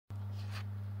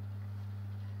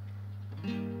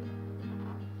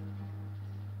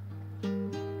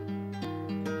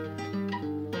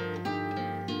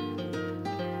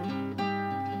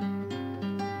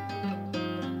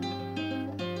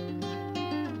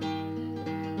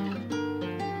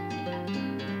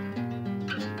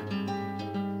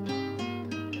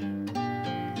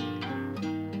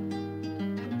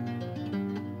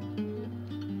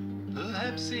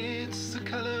Perhaps it's the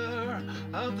color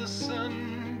of the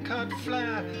sun-cut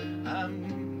flag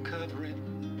I'm covering,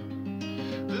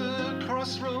 the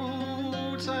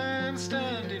crossroads I'm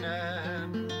standing at,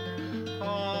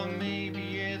 or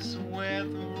maybe it's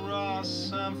weather or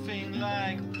something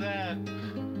like that.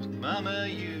 But Mama,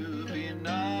 you've been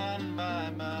on my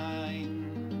mind.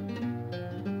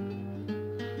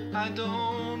 I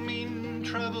don't mean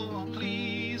trouble,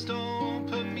 please don't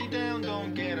put me down,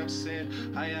 don't get upset.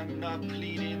 I am not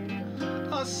pleading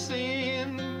or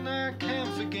saying I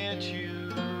can't forget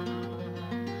you.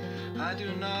 I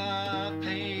do not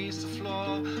pace the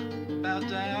floor, bow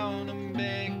down and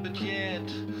beg, but yet,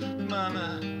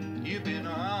 Mama, you've been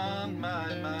on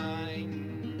my mind.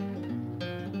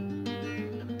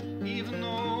 Even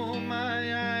though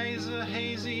my eyes are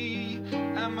hazy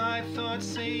and my thoughts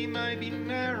say might be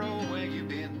narrow, where you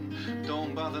been?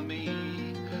 Don't bother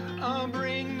me or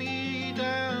bring me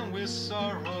down with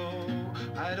sorrow.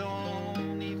 I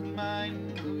don't even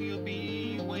mind who you'll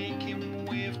be waking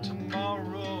with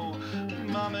tomorrow.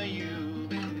 Mama, you've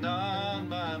been on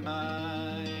my mind.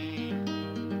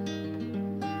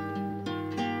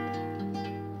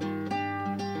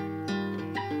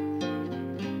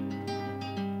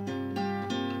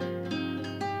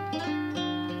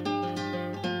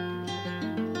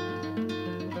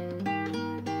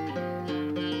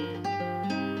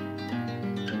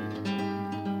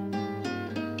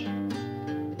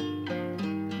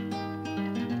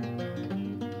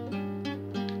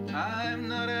 I'm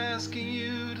not asking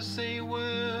you to say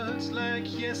words like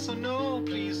yes or no,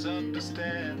 please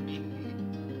understand me.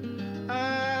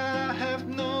 I have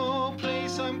no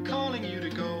place I'm calling you to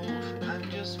go. I'm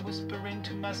just whispering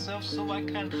to myself so I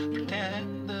can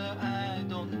pretend that I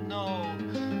don't know.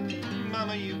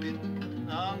 Mama, you've been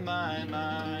on my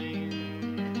mind.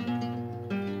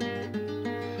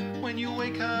 When you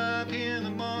wake up in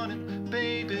the morning,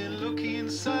 baby, look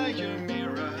inside your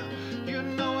mirror. You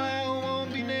know I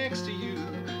won't be next to you,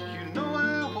 you know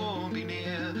I won't be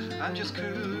near. I'm just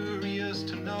cruising